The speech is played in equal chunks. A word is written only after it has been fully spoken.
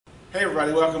Hey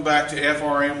everybody, welcome back to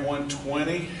FRM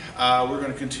 120. We're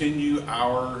going to continue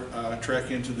our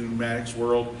trek into the pneumatics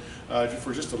world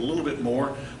for just a little bit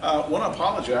more. I want to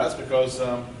apologize because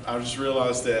I just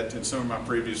realized that in some of my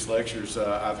previous lectures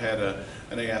I've had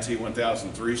an AIT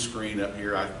 1003 screen up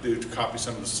here. I do copy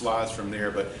some of the slides from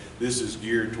there, but this is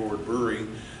geared toward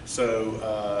brewing, so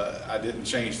I didn't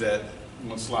change that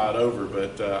one slide over,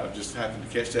 but I just happened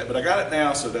to catch that. But I got it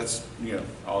now, so that's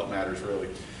all that matters really.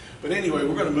 But anyway,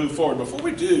 we're going to move forward. Before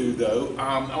we do, though,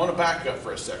 I want to back up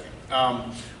for a second.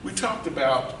 We talked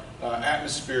about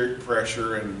atmospheric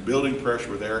pressure and building pressure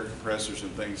with air compressors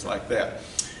and things like that.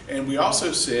 And we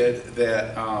also said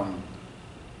that,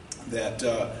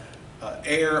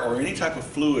 air or any type of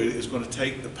fluid is going to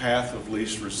take the path of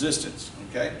least resistance.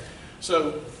 Okay?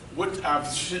 So what I've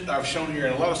shown here,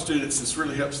 and a lot of students, this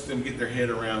really helps them get their head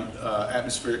around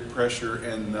atmospheric pressure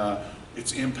and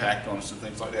its impact on us and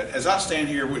things like that. As I stand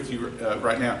here with you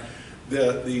right now,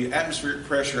 the atmospheric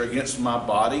pressure against my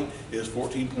body is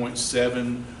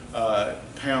 14.7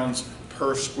 pounds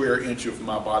per square inch of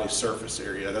my body's surface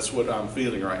area. That's what I'm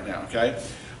feeling right now, okay?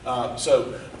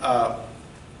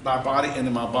 My body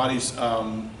and my body's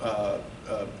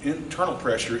internal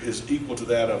pressure is equal to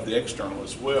that of the external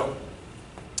as well.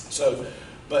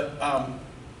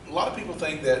 A lot of people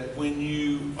think that when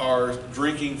you are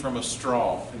drinking from a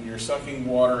straw and you're sucking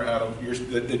water out of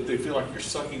they feel like you're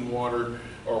sucking water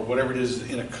or whatever it is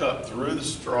in a cup through the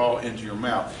straw into your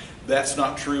mouth. That's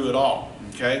not true at all,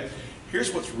 okay?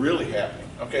 Here's what's really happening.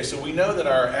 Okay, so we know that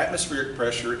our atmospheric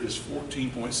pressure is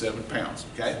 14.7 pounds,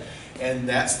 okay? And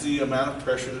that's the amount of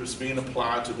pressure that's being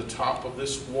applied to the top of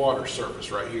this water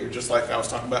surface right here. Just like I was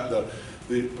talking about the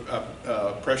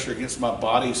pressure against my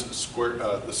body's square,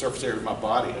 the surface area of my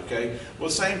body, okay? Well,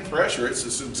 the same pressure, it's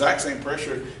the exact same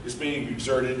pressure is being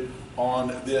exerted on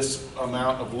this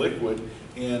amount of liquid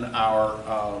in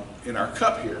our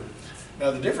cup here. Now,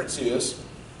 the difference is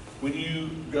when you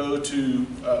go to,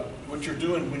 what you're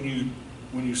doing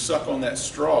when you suck on that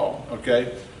straw,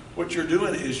 okay, what you're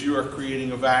doing is you are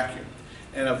creating a vacuum.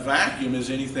 And a vacuum is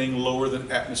anything lower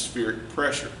than atmospheric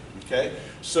pressure, okay?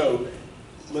 So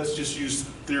let's just use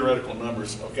theoretical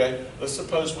numbers, okay? Let's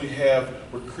suppose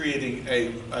we're creating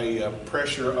a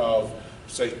pressure of,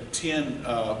 say, 10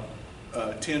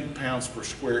 pounds per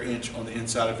square inch on the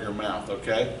inside of your mouth,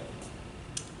 okay?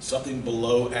 Something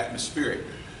below atmospheric.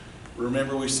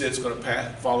 Remember we said it's going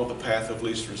to follow the path of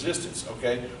least resistance,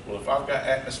 okay? Well, if I've got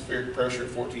atmospheric pressure at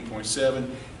 14.7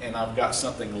 and I've got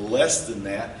something less than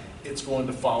that, it's going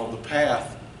to follow the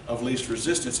path of least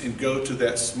resistance and go to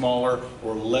that smaller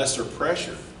or lesser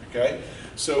pressure, okay?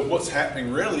 So what's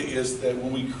happening really is that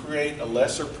when we create a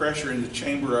lesser pressure in the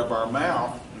chamber of our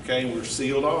mouth, okay, and we're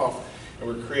sealed off and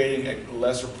we're creating a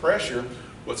lesser pressure,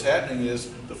 what's happening is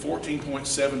the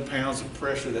 14.7 pounds of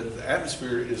pressure that the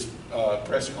atmosphere is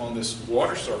pressing on this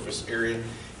water surface area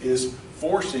is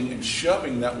forcing and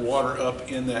shoving that water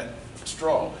up in that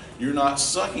straw. You're not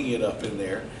sucking it up in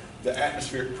there. The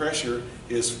atmospheric pressure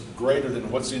is greater than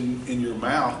what's in your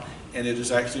mouth, and it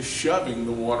is actually shoving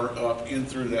the water up in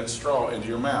through that straw into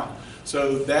your mouth.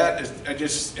 So that is, I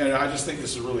just think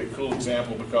this is a really cool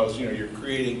example because you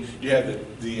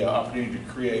have the opportunity to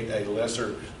create a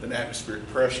lesser than atmospheric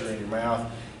pressure in your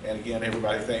mouth. And again,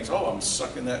 everybody thinks, oh, I'm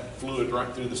sucking that fluid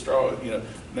right through the straw.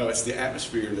 No, it's the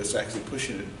atmosphere that's actually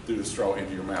pushing it through the straw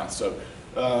into your mouth. So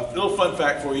a little fun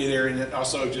fact for you there, and it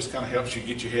also just kind of helps you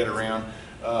get your head around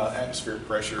atmospheric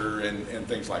pressure and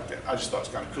things like that. I just thought it was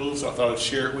kind of cool, so I thought I'd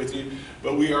share it with you.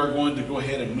 But we are going to go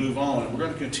ahead and move on. We're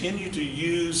going to continue to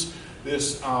use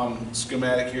this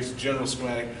schematic. Here's the general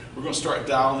schematic. We're going to start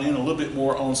dialing in a little bit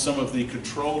more on some of the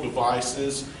control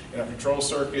devices in our control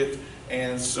circuit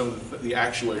and some of the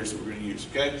actuators that we're going to use,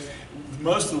 okay?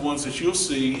 Most of the ones that you'll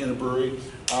see in a brewery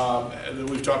that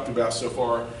we've talked about so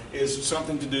far is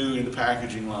something to do in the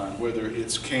packaging line, whether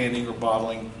it's canning or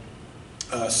bottling,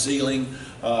 sealing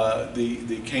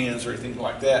the cans or anything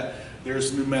like that.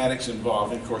 There's pneumatics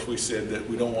involved, and of course we said that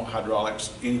we don't want hydraulics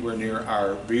anywhere near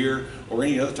our beer or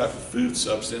any other type of food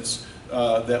substance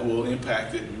that will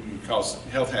impact it and cause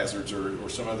health hazards or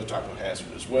some other type of hazard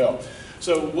as well.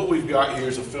 So what we've got here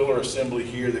is a filler assembly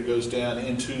here that goes down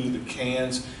into the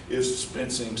cans, is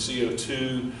dispensing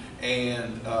CO2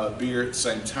 and beer at the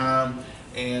same time.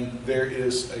 And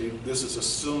this is a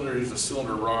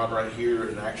cylinder rod right here,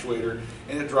 an actuator,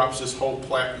 and it drops this whole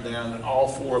platen down, and all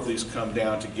four of these come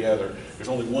down together. There's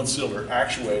only one cylinder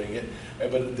actuating it,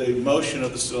 but the motion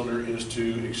of the cylinder is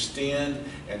to extend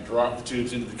and drop the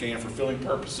tubes into the can for filling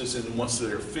purposes, and then once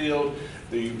they're filled,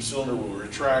 the cylinder will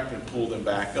retract and pull them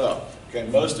back up. Okay,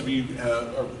 most of you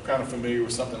are kind of familiar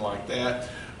with something like that.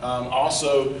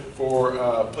 Also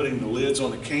for putting the lids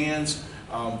on the cans,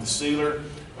 the sealer,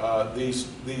 these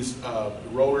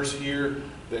rollers here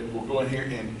that will go in here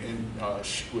and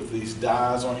with these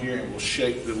dies on here, and will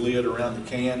shake the lid around the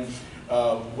can.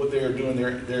 What they are doing,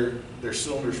 their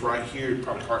cylinders right here,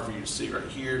 probably hard for you to see right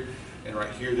here and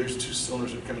right here. There's two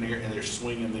cylinders that come in here, and they're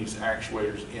swinging these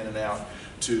actuators in and out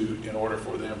in order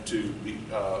for them to be,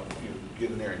 get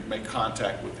in there and make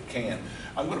contact with the can.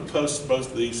 I'm going to post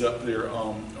both of these up there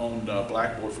on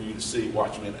Blackboard for you to see,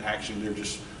 watch them in action. They're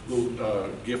just little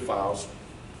GIF files,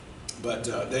 but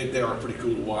they are pretty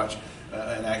cool to watch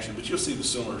in action. But you'll see the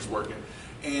cylinders working.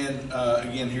 And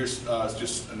again, here's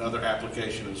just another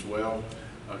application as well.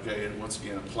 Okay, and once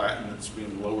again, a platen that's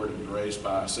being lowered and raised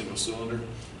by a single cylinder.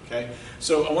 Okay,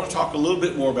 so I want to talk a little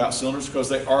bit more about cylinders because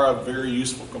they are a very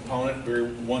useful component,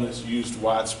 one that's used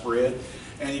widespread.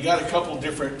 And you got a couple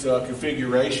different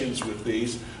configurations with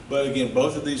these, but again,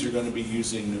 both of these are going to be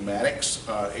using pneumatics,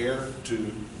 air,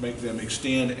 to make them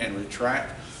extend and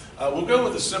retract. We'll go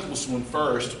with the simplest one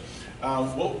first.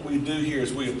 What we do here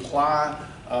is we apply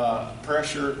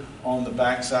pressure on the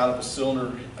back side of a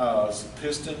cylinder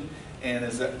piston, and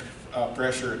as that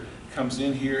pressure comes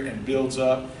in here and builds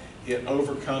up, it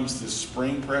overcomes the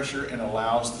spring pressure and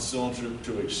allows the cylinder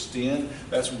to extend.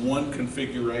 That's one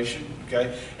configuration,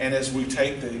 okay? And as we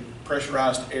take the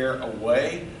pressurized air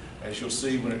away, as you'll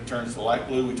see when it turns to light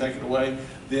blue, we take it away,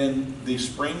 then the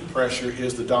spring pressure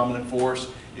is the dominant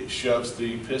force. It shoves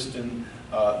the piston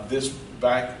this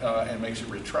back and makes it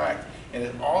retract. And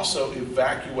it also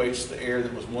evacuates the air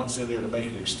that was once in there to make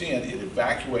it extend. It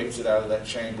evacuates it out of that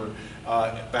chamber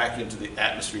back into the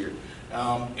atmosphere.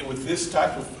 And with this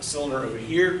type of cylinder over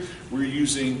here, we're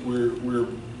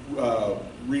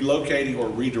relocating or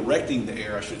redirecting the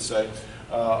air, I should say,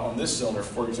 on this cylinder.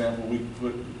 For example, we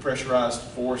put pressurized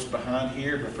force behind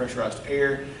here, but pressurized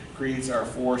air creates our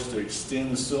force to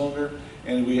extend the cylinder,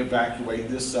 and we evacuate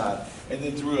this side. And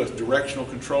then through a directional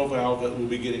control valve that we'll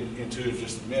be getting into in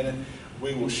just a minute,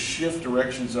 we will shift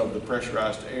directions of the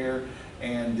pressurized air,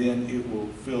 and then it will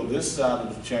fill this side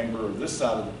of the chamber or this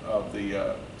side of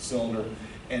the cylinder,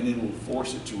 and then we'll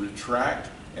force it to retract,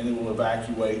 and then we'll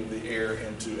evacuate the air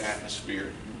into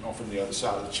atmosphere from the other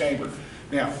side of the chamber.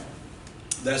 Now,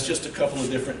 that's just a couple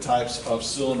of different types of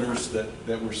cylinders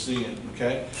that we're seeing,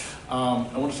 okay? I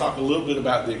want to talk a little bit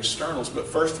about the externals, but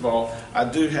first of all, I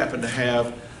do happen to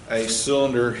have a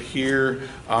cylinder here.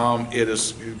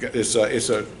 It's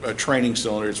a training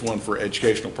cylinder. It's one for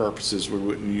educational purposes. We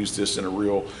wouldn't use this in a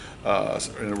real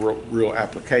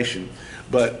application.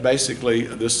 But basically,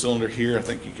 this cylinder here, I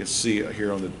think you can see it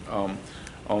here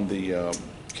on the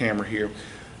camera here.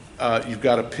 You've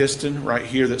got a piston right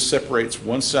here that separates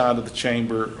one side of the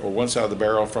chamber or one side of the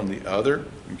barrel from the other,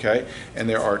 okay? And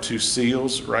there are two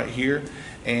seals right here,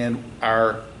 and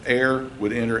our air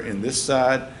would enter in this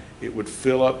side. It would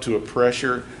fill up to a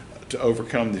pressure to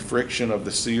overcome the friction of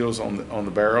the seals on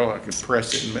the barrel. I can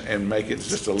press it and make it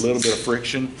just a little bit of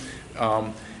friction.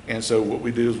 And so what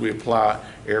we do is we apply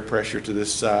air pressure to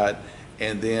this side,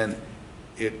 and then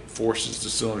it forces the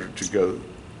cylinder to go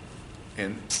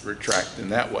and retract in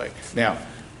that way. Now,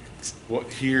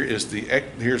 here's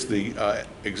the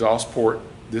exhaust port.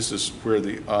 This is where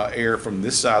the air from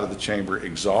this side of the chamber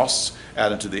exhausts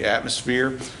out into the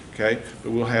atmosphere. Okay,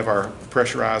 but we'll have our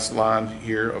pressurized line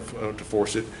here to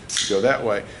force it to go that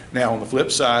way. Now, on the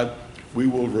flip side, we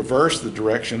will reverse the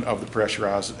direction of the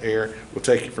pressurized air. We'll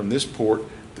take it from this port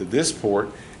to this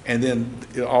port, and then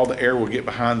all the air will get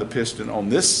behind the piston on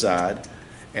this side,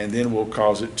 and then we'll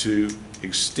cause it to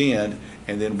extend,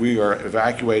 and then we are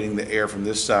evacuating the air from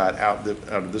this side out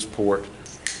of this port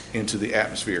into the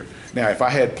atmosphere. Now, if I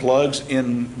had plugs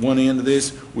in one end of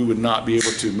this, we would not be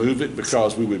able to move it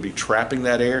because we would be trapping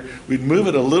that air. We'd move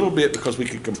it a little bit because we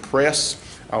could compress.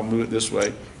 I'll move it this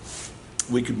way.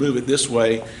 We could move it this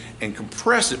way and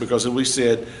compress it because, as we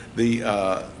said, the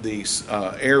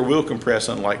air will compress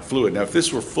unlike fluid. Now, if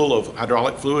this were full of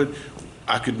hydraulic fluid,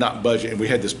 I could not budge it, and we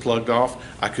had this plugged off,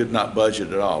 I could not budge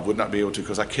it at all, would not be able to,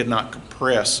 because I could not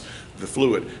compress the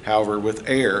fluid. However, with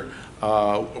air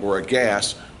or a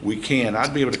gas, we can.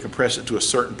 I'd be able to compress it to a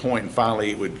certain point, and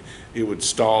finally it would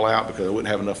stall out because I wouldn't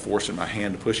have enough force in my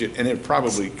hand to push it, and it would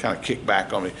probably kind of kick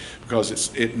back on me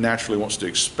because it naturally wants to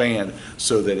expand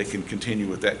so that it can continue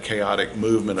with that chaotic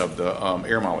movement of the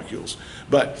air molecules.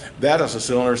 But that is a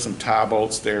cylinder, some tie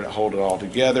bolts there that hold it all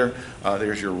together.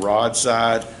 There's your rod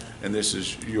side, and this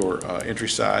is your entry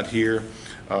side here,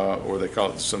 or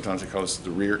sometimes they call it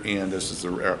the rear end. This is the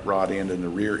rod end and the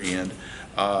rear end.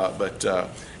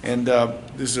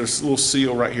 There's this little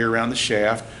seal right here around the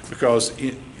shaft because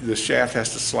the shaft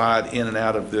has to slide in and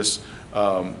out of this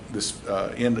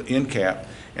end cap.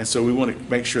 And so we want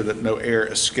to make sure that no air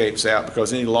escapes out,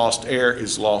 because any lost air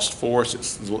is lost force,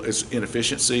 it's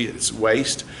inefficiency, it's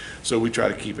waste. So we try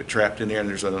to keep it trapped in there, and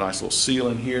there's a nice little seal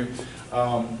in here.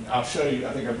 I'll show you,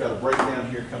 I think I've got a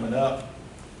breakdown here coming up,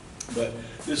 but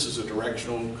this is a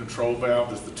directional control valve.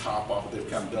 This is the top off it. They've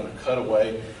kind of done a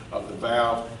cutaway of the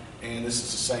valve, and this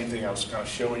is the same thing I was kind of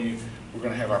showing you. We're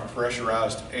going to have our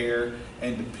pressurized air,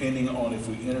 and depending on if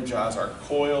we energize our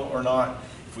coil or not,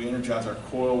 if we energize our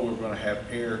coil, we're going to have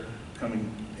air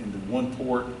coming into one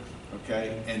port,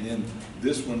 okay, and then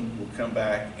this one will come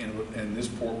back, and this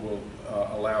port will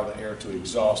allow the air to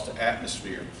exhaust to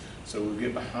atmosphere. So we'll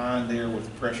get behind there with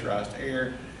the pressurized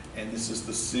air, and this is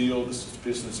the seal, this is the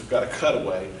piston. It's got a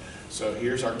cutaway. So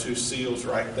here's our two seals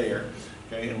right there,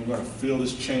 okay, and we're going to fill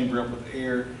this chamber up with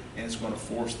air, and it's going to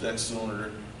force that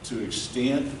cylinder to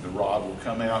extend. The rod will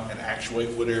come out and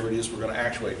actuate whatever it is we're going to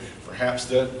actuate. Perhaps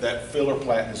that filler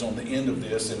platen is on the end of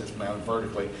this and it's mounted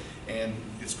vertically, and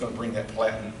it's going to bring that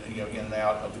platen, in and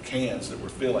out of the cans that we're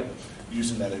filling,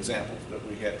 using that example that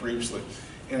we had previously.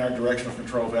 In our directional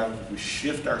control valve, if we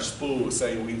shift our spool, let's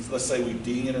say we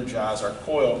de-energize our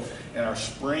coil and our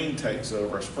spring takes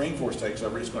over, our spring force takes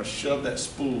over, it's going to shove that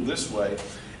spool this way,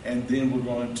 and then we're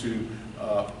going to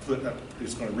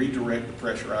it's going to redirect the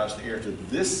pressurized air to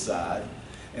this side,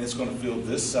 and it's going to fill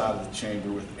this side of the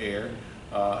chamber with air,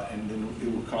 and then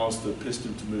it will cause the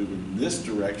piston to move in this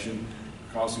direction,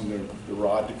 causing the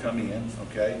rod to come in,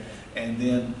 okay? And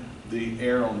then the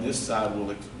air on this side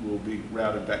will be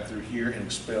routed back through here and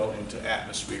expel into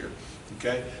atmosphere,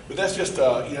 okay? But that's just,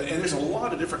 and there's a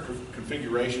lot of different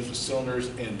configurations with cylinders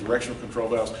and directional control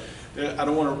valves. I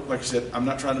don't want to, like I said, I'm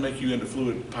not trying to make you into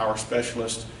fluid power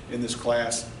specialist in this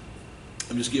class.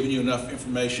 I'm just giving you enough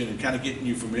information and kind of getting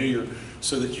you familiar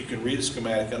so that you can read a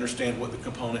schematic, understand what the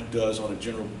component does on a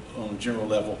general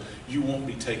level. You won't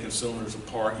be taking cylinders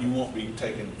apart. You won't be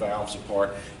taking valves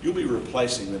apart. You'll be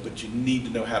replacing them, but you need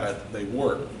to know how they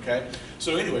work, okay?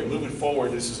 So anyway, moving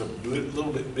forward, this is a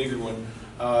little bit bigger one.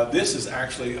 This is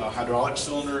actually a hydraulic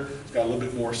cylinder. It's got a little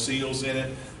bit more seals in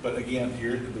it. But again,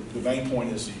 here, the main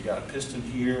point is that you got a piston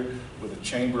here with a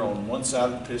chamber on one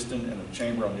side of the piston and a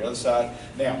chamber on the other side.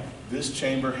 Now, this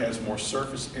chamber has more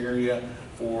surface area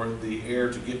for the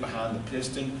air to get behind the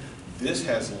piston. This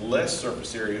has less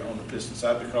surface area on the piston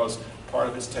side because part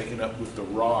of it's taken up with the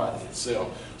rod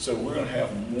itself. So we're going to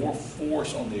have more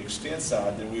force on the extend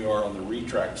side than we are on the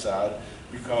retract side,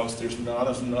 because there's not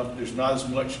as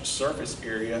much surface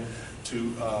area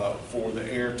for the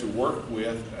air to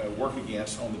work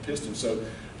against on the piston. So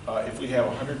if we have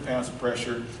 100 pounds of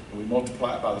pressure and we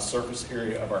multiply it by the surface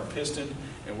area of our piston,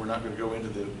 and we're not going to go into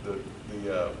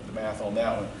the math on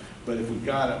that one, but if we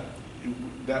got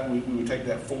it, we would take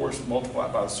that force, multiply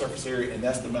it by the surface area, and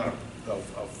that's the amount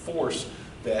of force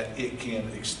that it can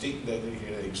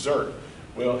exert.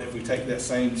 Well, if we take that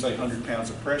same, say, 100 pounds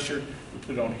of pressure, we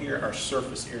put it on here, our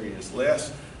surface area is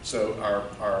less, so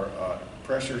our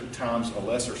pressure times a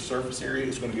lesser surface area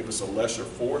is going to give us a lesser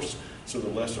force. So the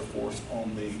lesser force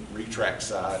on the retract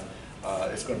side,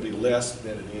 it's going to be less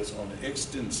than it is on the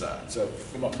extend side. So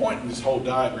my point in this whole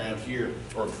diagram here,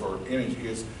 or image,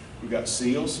 is we've got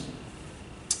seals.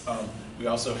 We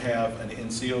also have an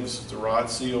end seal. This is the rod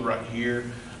seal right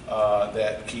here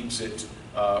that keeps it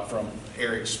from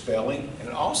air expelling, and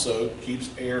it also keeps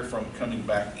air from coming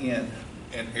back in.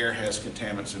 And air has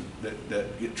contaminants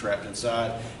that get trapped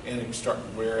inside, and it can start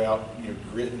to wear out.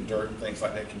 Grit and dirt and things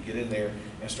like that can get in there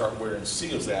and start wearing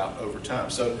seals out over time.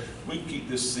 So we keep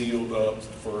this sealed up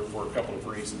for a couple of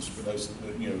reasons. For those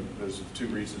two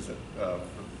reasons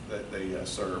that they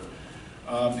serve.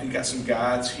 And you got some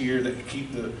guides here that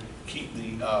keep the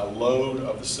load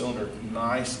of the cylinder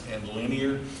nice and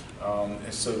linear,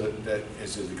 and so that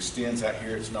as it extends out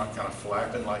here, it's not kind of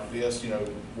flapping like this,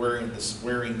 wearing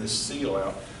this seal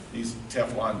out. These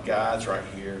Teflon guides right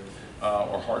here,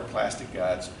 or hard plastic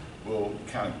guides, will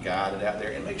kind of guide it out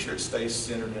there and make sure it stays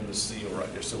centered in the seal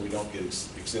right there, so we don't get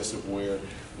excessive wear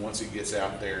once it gets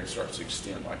out there and starts to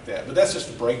extend like that. But that's just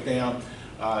a breakdown,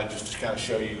 just to kind of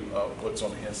show you what's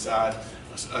on the inside.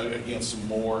 Again, some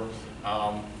more.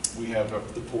 We have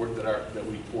the port that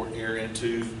we port air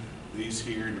into. These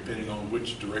here, depending on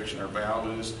which direction our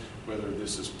valve is, whether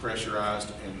this is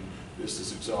pressurized and this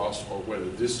is exhaust, or whether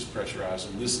this is pressurized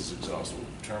and this is exhaust, will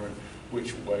determine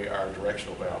which way our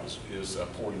directional valve is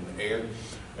porting the air.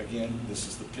 Again, this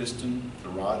is the piston, the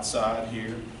rod side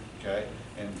here, okay,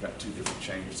 and we've got two different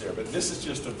chambers there. But this is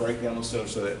just a breakdown of stuff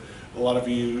so that a lot of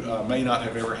you may not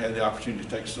have ever had the opportunity to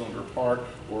take a cylinder apart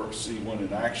or see one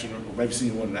in action, or maybe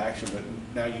seen one in action, but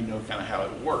now you know kind of how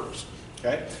it works.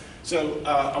 Okay, so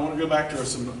I want to go back to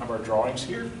some of our drawings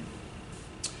here.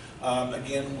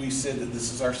 Again, we said that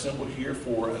this is our symbol here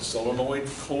for a solenoid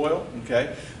coil.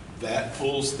 Okay, that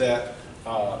pulls that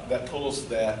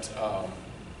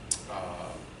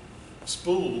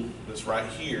spool that's right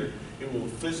here. It will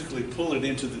physically pull it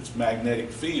into this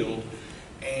magnetic field,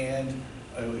 and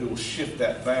it will shift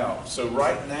that valve. So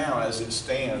right now, as it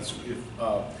stands,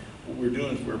 what we're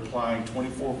doing is we're applying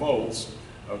 24 volts.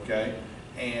 Okay,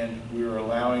 and we're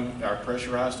allowing our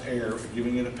pressurized air,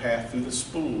 giving it a path through the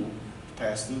spool,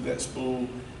 pass through that spool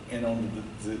and on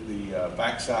the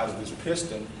back side of this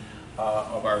piston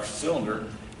of our cylinder.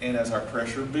 And as our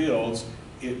pressure builds,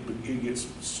 the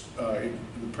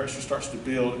pressure starts to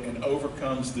build and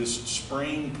overcomes this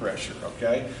spring pressure.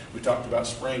 Okay, we talked about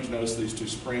springs. Notice these two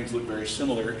springs look very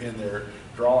similar in their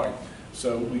drawing.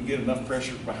 So we get enough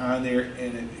pressure behind there,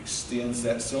 and it extends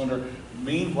that cylinder.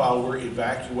 Meanwhile, we're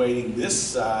evacuating this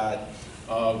side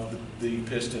of the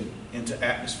piston into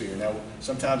atmosphere. Now,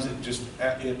 sometimes it just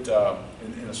in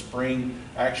a spring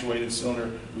actuated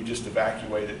cylinder, we just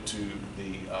evacuate it to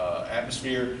the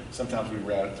atmosphere. Sometimes we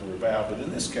route it through a valve, but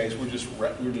in this case, we're just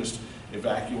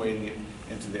evacuating it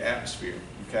into the atmosphere.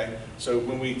 Okay, so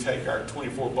when we take our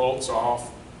 24 volts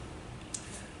off,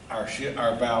 our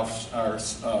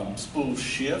spool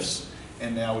shifts,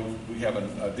 and now we have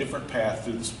a different path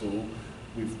through the spool.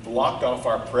 We've blocked off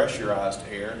our pressurized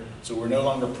air, so we're no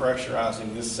longer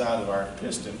pressurizing this side of our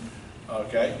piston.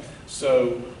 Okay,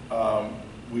 so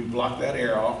we block that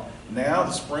air off. Now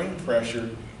the spring pressure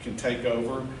can take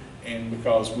over, and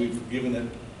because we've given it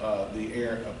the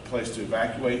air a place to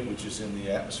evacuate, which is in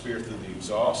the atmosphere through the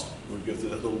exhaust, we go through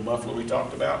that little muffler we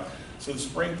talked about. So the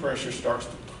spring pressure starts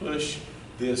to push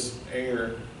this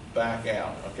air back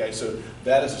out. Okay, so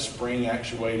that is a spring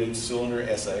actuated cylinder,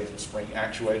 SA, spring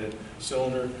actuated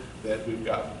cylinder that we've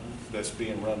got that's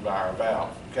being run by our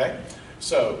valve. Okay,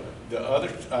 so the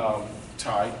other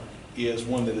type is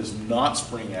one that is not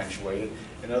spring actuated.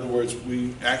 In other words,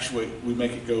 we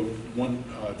make it go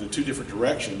the two different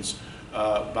directions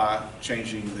by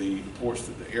changing the ports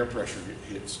that the air pressure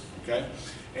hits. Okay,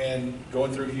 and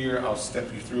going through here, I'll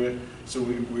step you through it. So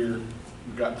we've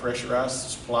got pressurized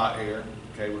supply air.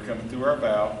 Okay, we're coming through our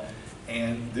valve,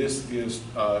 and this is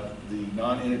the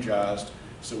non-energized.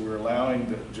 So we're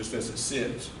allowing, just as it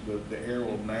sits, the air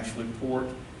will naturally port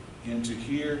into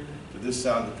here to this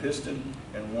side of the piston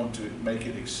and want to make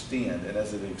it extend. And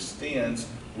as it extends,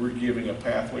 we're giving a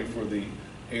pathway for the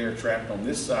air trapped on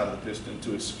this side of the piston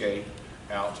to escape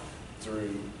out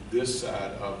through this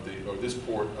side of this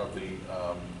port of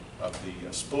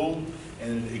the spool,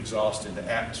 and then exhaust into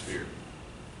atmosphere.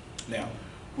 Now,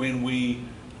 when we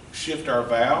shift our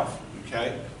valve,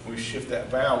 okay, when we shift that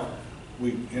valve,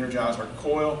 we energize our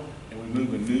coil and we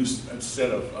move a new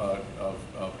set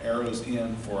of arrows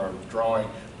in for our drawing.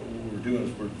 But what we're doing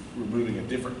is we're moving a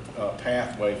different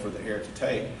pathway for the air to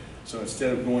take. So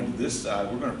instead of going to this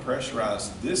side, we're going to pressurize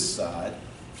this side,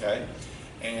 okay,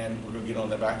 and we're going to get on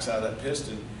the back side of that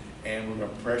piston, and we're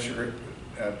going to pressure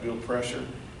it, build pressure,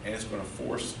 and it's going to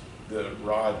force the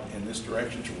rod in this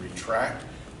direction to retract.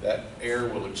 That air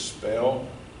will expel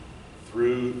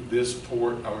through this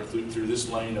port, or through this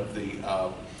lane of the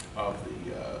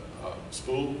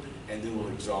spool, and then will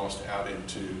exhaust out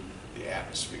into the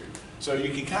atmosphere. So you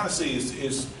can kind of see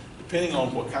is depending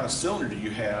on what kind of cylinder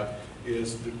you have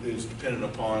is dependent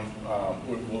upon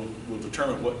will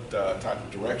determine what type of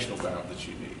directional valve that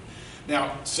you need.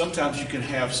 Now, sometimes you can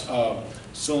have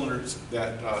cylinders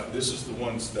that this is the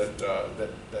ones that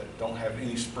don't have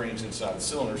any springs inside the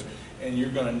cylinders, and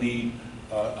you're going to need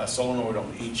a solenoid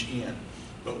on each end.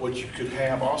 But what you could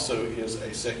have also is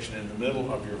a section in the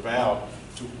middle of your valve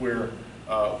to where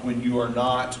when you are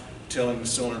not telling the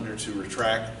cylinder to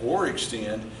retract or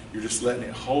extend, you're just letting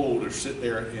it hold or sit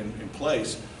there in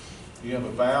place. You have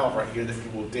a valve right here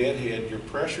that will deadhead your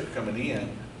pressure coming in,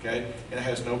 okay, and it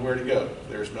has nowhere to go.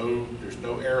 There's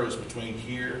no arrows between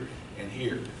here and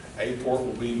here. A port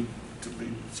will be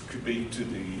could be to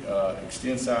the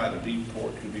extend side, a B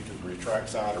port could be to the retract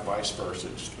side, or vice versa.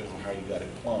 It just depends on how you got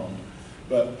it plumbed.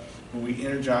 But when we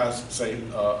energize, say,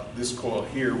 this coil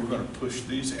here, we're going to push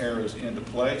these arrows into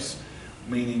place,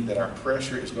 meaning that our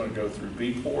pressure is going to go through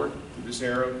B port, through this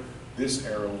arrow. This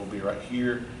arrow will be right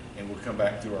here, and we'll come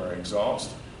back through our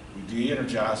exhaust. We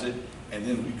de-energize it, and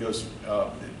then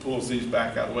it pulls these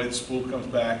back out of the way. The spool comes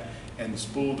back, and the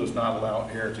spool does not allow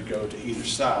air to go to either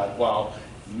side while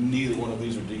neither one of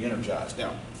these are de-energized.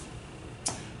 Now,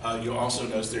 you'll also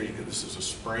notice there this is a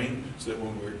spring, so that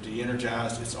when we're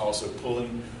de-energized, it's also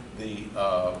pulling the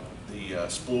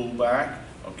spool back.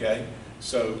 Okay,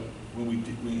 so when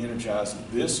we energize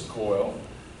this coil,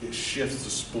 it shifts the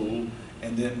spool,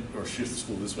 and then, or shifts the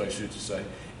spool this way, should you say,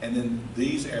 and then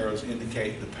these arrows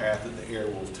indicate the path that the air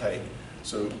will take.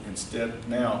 So instead,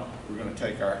 now we're going to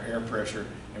take our air pressure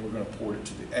and we're going to port it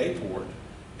to the A port,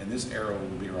 and this arrow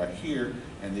will be right here,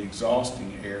 and the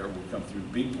exhausting air will come through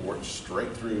B port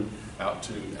straight through out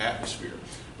to atmosphere.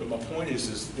 But my point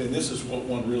is and this is what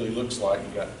one really looks like.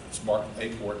 You got it's marked A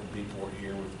port and B port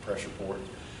here with the pressure port.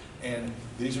 And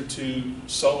these are two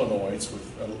solenoids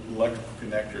with electrical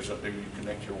connectors up there. You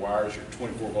connect your wires, your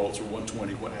 24 volts or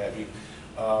 120, what have you.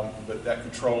 But that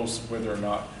controls whether or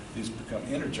not these become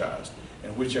energized.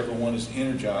 And whichever one is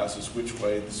energized is which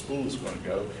way the spool is going to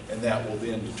go. And that will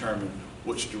then determine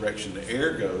which direction the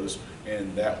air goes.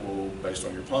 And that will, based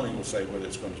on your plumbing, will say whether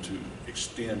it's going to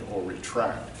extend or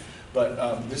retract. But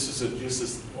I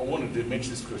wanted to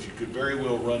mention this because you could very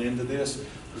well run into this,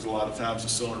 because a lot of times the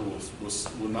cylinder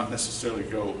will not necessarily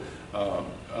go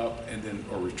up and then,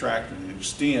 or retract and then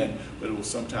extend, but it will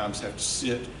sometimes have to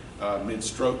sit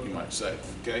mid-stroke, you might say,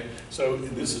 okay? So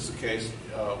this is the case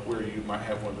where you might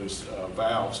have one of those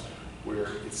valves where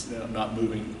it's not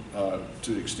moving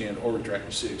to extend or retract,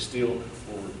 you're sitting still,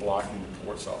 or we're blocking the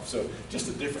ports off. So just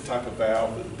a different type of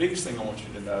valve, but the biggest thing I want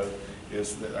you to know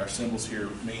is that our symbols here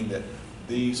mean that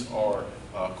these are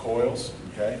coils,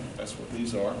 okay? That's what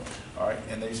these are, all right?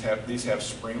 And these have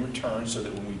spring return, so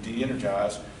that when we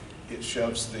de-energize, it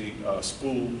shoves the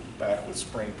spool back with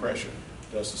spring pressure.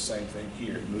 Does the same thing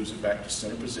here. It moves it back to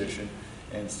center position,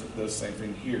 and does the same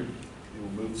thing here. It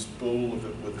will move the spool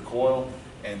with the coil,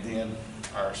 and then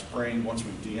our spring, once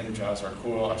we de-energize our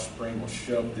coil, our spring will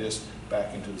shove this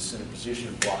back into the center position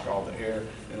and block all the air,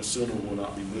 and the cylinder will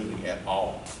not be moving at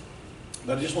all.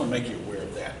 But I just want to make you aware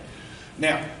of that.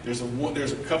 Now, there's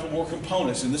a couple more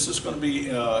components, and this is going to be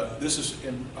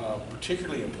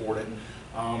particularly important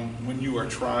when you are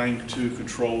trying to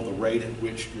control the rate at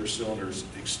which your cylinders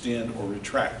extend or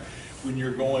retract. When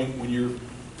you're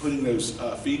putting those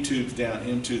feed tubes down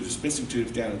into the dispensing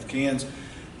tubes down into the cans,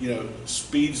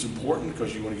 speed is important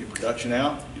because you want to get production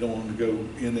out. You don't want them to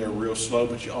go in there real slow,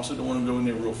 but you also don't want them to go in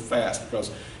there real fast because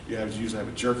you usually have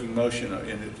a jerking motion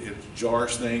and it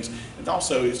jars things. And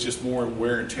also it's just more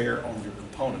wear and tear on your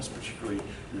components, particularly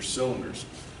your cylinders.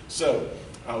 So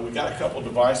we've got a couple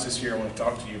devices here I want to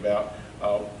talk to you about.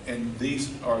 And these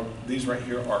right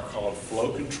here are called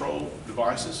flow control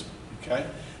devices, okay?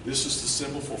 This is the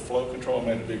symbol for flow control. I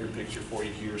made a bigger picture for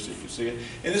you here so you can see it.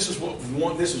 And this is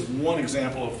one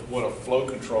example of what a flow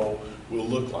control will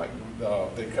look like.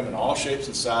 They come in all shapes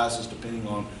and sizes depending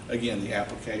on, again, the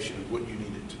application of what you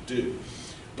need it to do.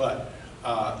 But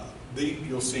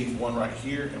you'll see one right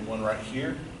here and one right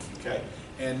here, okay?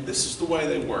 And this is the way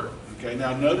they work, okay?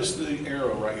 Now notice the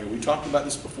arrow right here. We talked about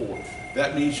this before.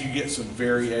 That means you get some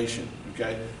variation,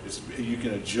 okay? You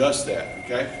can adjust that,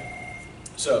 okay?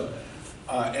 So,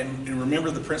 and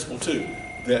remember the principle too,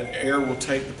 that air will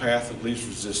take the path of least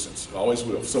resistance. It always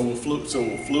will. So will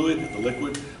fluid, the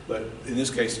liquid, but in this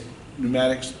case,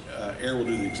 pneumatics, air will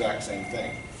do the exact same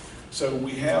thing. So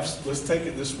let's take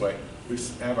it this way. We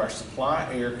have our supply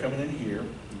air coming in here,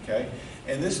 okay?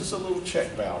 And this is a little check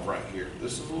valve right here.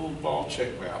 This is a little ball check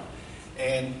valve.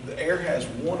 And the air has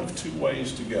one of two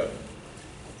ways to go.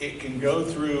 It can go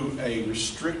through a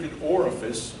restricted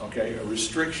orifice, okay, a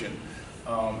restriction,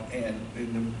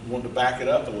 and want to back it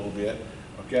up a little bit,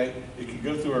 okay? It can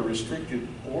go through a restricted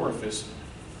orifice,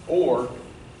 or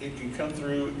it can come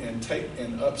through and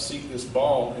upseat this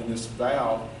ball in this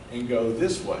valve and go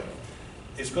this way.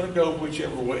 It's going to go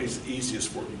whichever way is easiest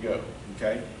for it to go,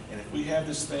 okay? And if we have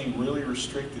this thing really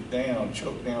restricted down,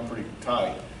 choked down pretty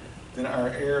tight, then our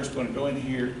air is going to go in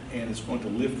here and it's going to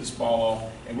lift this ball off,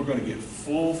 and we're going to get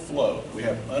full flow. We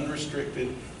have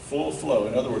unrestricted full flow.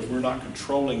 In other words, we're not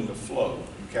controlling the flow,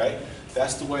 okay?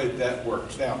 That's the way that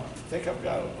works. Now, I think I've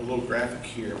got a little graphic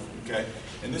here, okay?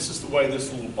 And this is the way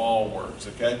this little ball works,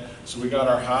 okay? So we got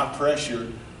our high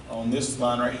pressure on this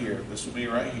line right here. This will be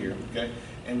right here, okay?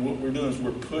 And what we're doing is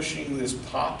we're pushing this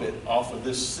poppet off of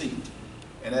this seat.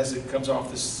 And as it comes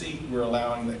off the seat, we're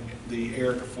allowing the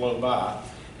air to flow by.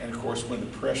 And of course, when the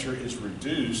pressure is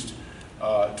reduced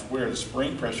to where the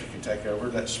spring pressure can take over,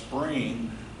 that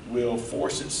spring will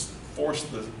force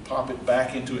the poppet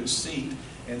back into its seat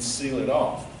and seal it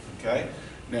off, okay?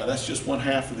 Now that's just one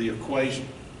half of the equation.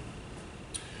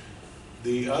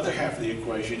 The other half of the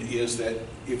equation is that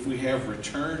if we have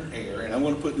return air, and I'm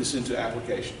going to put this into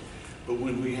application, but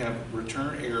when we have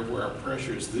return air where our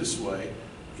pressure is this way,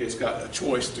 okay, it's got a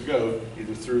choice to go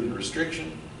either through the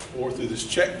restriction or through this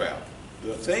check valve.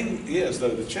 The thing is, though,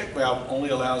 the check valve only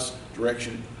allows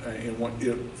direction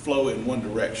flow in one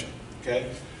direction,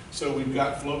 okay? So we've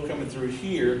got flow coming through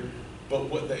here, but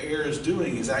what the air is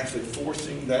doing is actually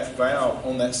forcing that valve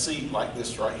on that seat like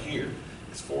this right here.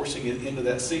 It's forcing it into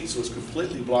that seat, so it's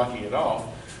completely blocking it off.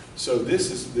 So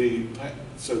this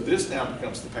now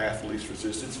becomes the path of least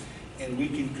resistance, and we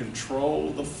can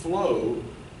control the flow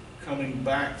coming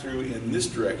back through in this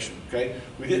direction, okay?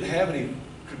 We didn't have any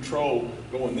control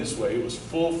going this way. It was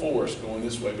full force going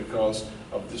this way because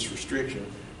of this restriction.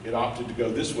 It opted to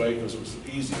go this way because it was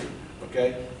easier,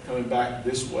 okay? Coming back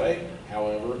this way,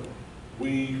 however,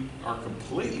 we are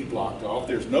completely blocked off.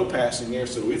 There's no passing air,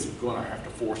 so it's going to have to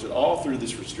force it all through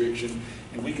this restriction,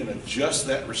 and we can adjust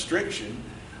that restriction,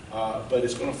 but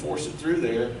it's going to force it through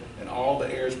there, and all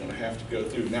the air is going to have to go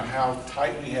through. Now, how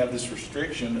tight we have this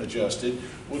restriction adjusted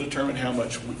will determine how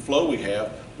much flow we have,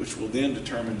 which will then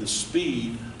determine the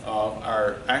speed of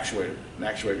our actuator. An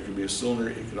actuator could be a cylinder.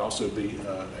 It could also be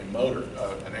a motor,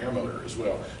 an air motor as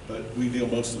well. But we deal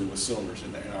mostly with cylinders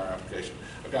in our application.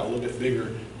 I've got a little bit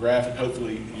bigger graphic.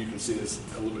 Hopefully you can see this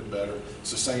a little bit better.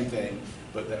 It's the same thing,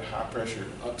 but that high pressure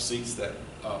upseats that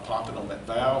poppet on that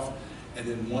valve. And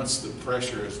then once the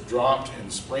pressure is dropped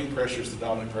and spring pressure is the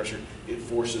dominant pressure, it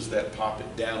forces that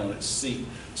poppet down on its seat.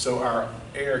 So our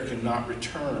air cannot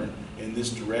return in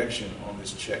this direction on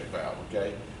this check valve,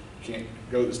 okay? Can't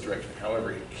go this direction.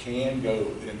 However, it can go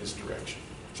in this direction.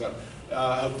 So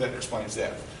I hope that explains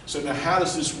that. So now how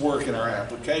does this work in our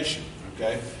application,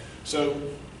 okay? So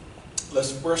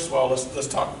first of all, let's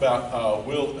talk about,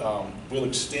 we'll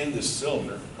extend this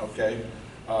cylinder, okay?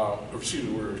 Excuse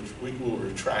me, we will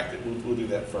retract it. We'll do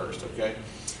that first, okay?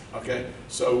 Okay,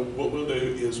 so what we'll do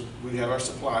is we have our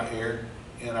supply air,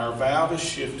 and our valve is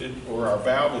shifted, or our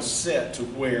valve is set to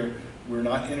where we're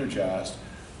not energized,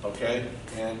 okay?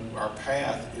 And our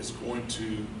path is going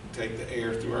to take the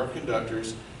air through our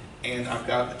conductors, and I've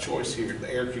got a choice here.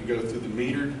 The air can go through the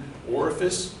metered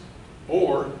orifice,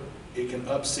 or it can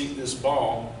upseat this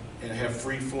ball and have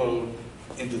free flow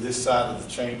into this side of the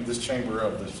chamber, this chamber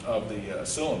of the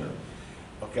cylinder.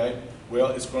 Okay. Well,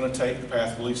 it's going to take the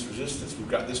path of least resistance. We've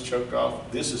got this choked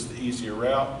off. This is the easier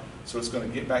route, so it's going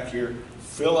to get back here,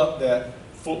 fill up that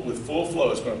with full flow.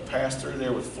 It's going to pass through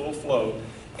there with full flow,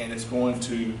 and it's going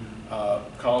to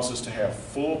cause us to have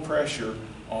full pressure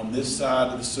on this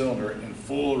side of the cylinder and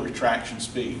full retraction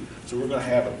speed. So we're going to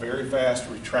have a very fast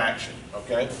retraction.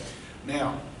 Okay.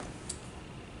 Now,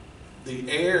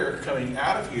 the air coming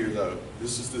out of here, though,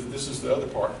 this is the other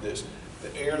part of this.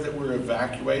 The air that we're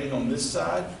evacuating on this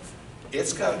side,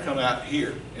 it's got to come out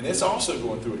here, and it's also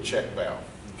going through a check valve.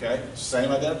 Okay, same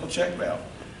identical check valve,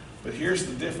 but here's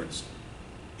the difference.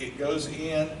 It goes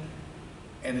in,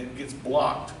 and it gets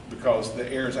blocked because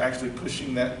the air is actually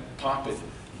pushing that poppet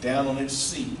down on its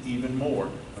seat even more.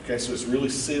 Okay, so it's really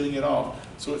sealing it off.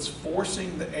 So it's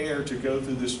forcing the air to go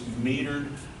through this metered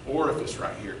orifice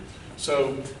right here.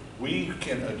 So we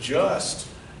can adjust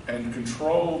and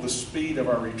control the speed of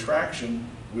our retraction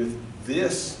with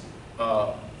this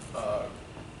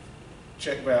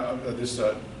check valve, this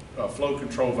flow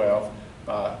control valve,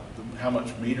 by how much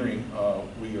metering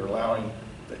we are allowing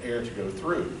the air to go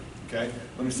through. Okay,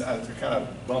 let me say, I kind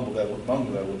of bungled that a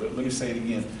little bit. Let me say it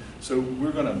again. So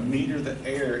we're going to meter the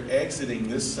air exiting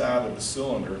this side of the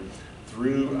cylinder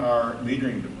through our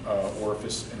metering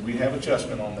orifice, and we have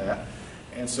adjustment on that.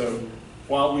 And so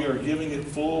while we are giving it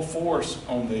full force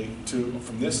on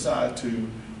from this side to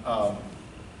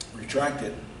retract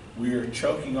it, we are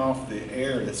choking off the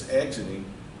air that's exiting,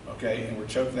 okay, and we're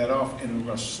choking that off, and we're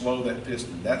going to slow that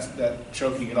piston. That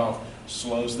choking it off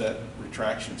slows that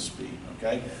retraction speed,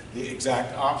 okay? The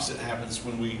exact opposite happens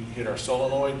when we hit our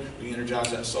solenoid. We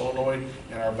energize that solenoid,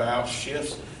 and our valve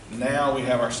shifts. Now we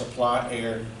have our supply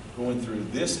air going through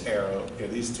this arrow. Okay,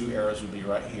 these two arrows would be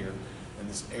right here, and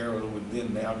this arrow would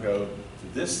then now go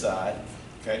to this side,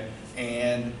 okay,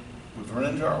 and we've run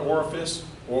into our orifice,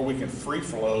 or we can free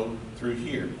flow through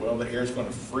here. Well, the air is going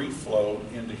to free flow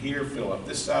into here, fill up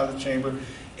this side of the chamber,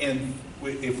 and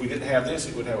if we didn't have this,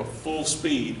 it would have a full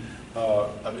speed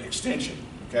of extension,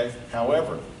 okay?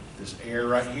 However, this air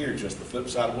right here, just the flip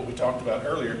side of what we talked about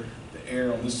earlier, the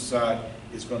air on this side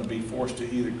is going to be forced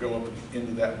to either go up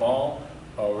into that ball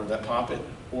or that poppet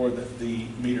or the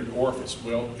metered orifice.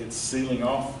 Well, it's sealing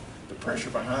off. The pressure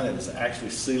behind it is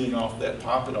actually sealing off that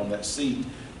poppet on that seat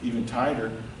even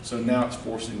tighter, so now it's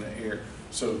forcing the air.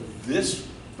 So this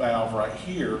valve right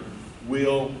here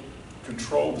will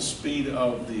control the speed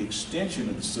of the extension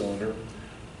of the cylinder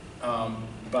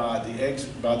by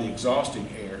the exhausting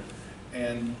air.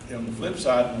 And on the flip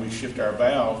side, when we shift our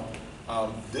valve,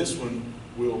 this one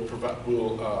will provide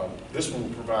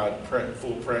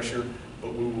full pressure,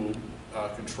 but we will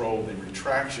control the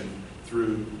retraction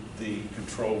through the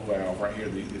control valve right here,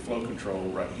 the flow control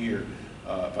right here,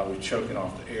 by choking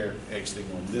off the air exiting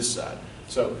on this side.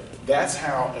 So that's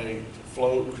how a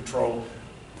flow control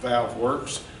valve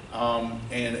works.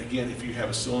 And again, if you have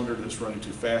a cylinder that's running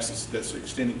too fast, that's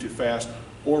extending too fast,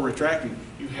 or retracting,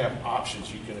 you have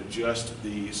options. You can adjust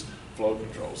these flow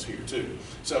controls here too.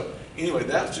 So anyway,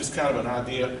 that's just kind of an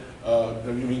idea,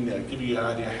 give you an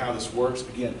idea how this works.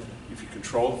 Again, if you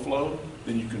control the flow,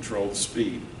 then you control the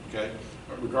speed, okay?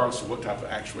 Regardless of what type of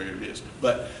actuator it is.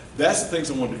 But that's the things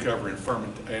I wanted to cover in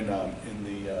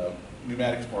the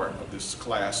pneumatics part of this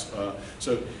class.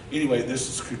 So anyway,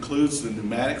 this concludes the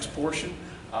pneumatics portion.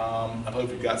 I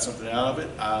hope you got something out of it.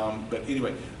 But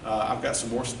anyway, I've got some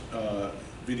more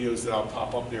videos that I'll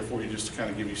pop up there for you just to kind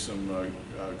of give you some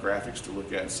graphics to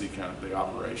look at and see kind of the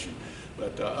operation.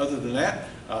 But other than that,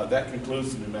 that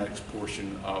concludes the pneumatics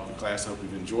portion of the class. I hope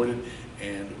you've enjoyed it,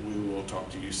 and we will talk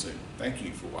to you soon. Thank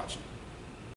you for watching.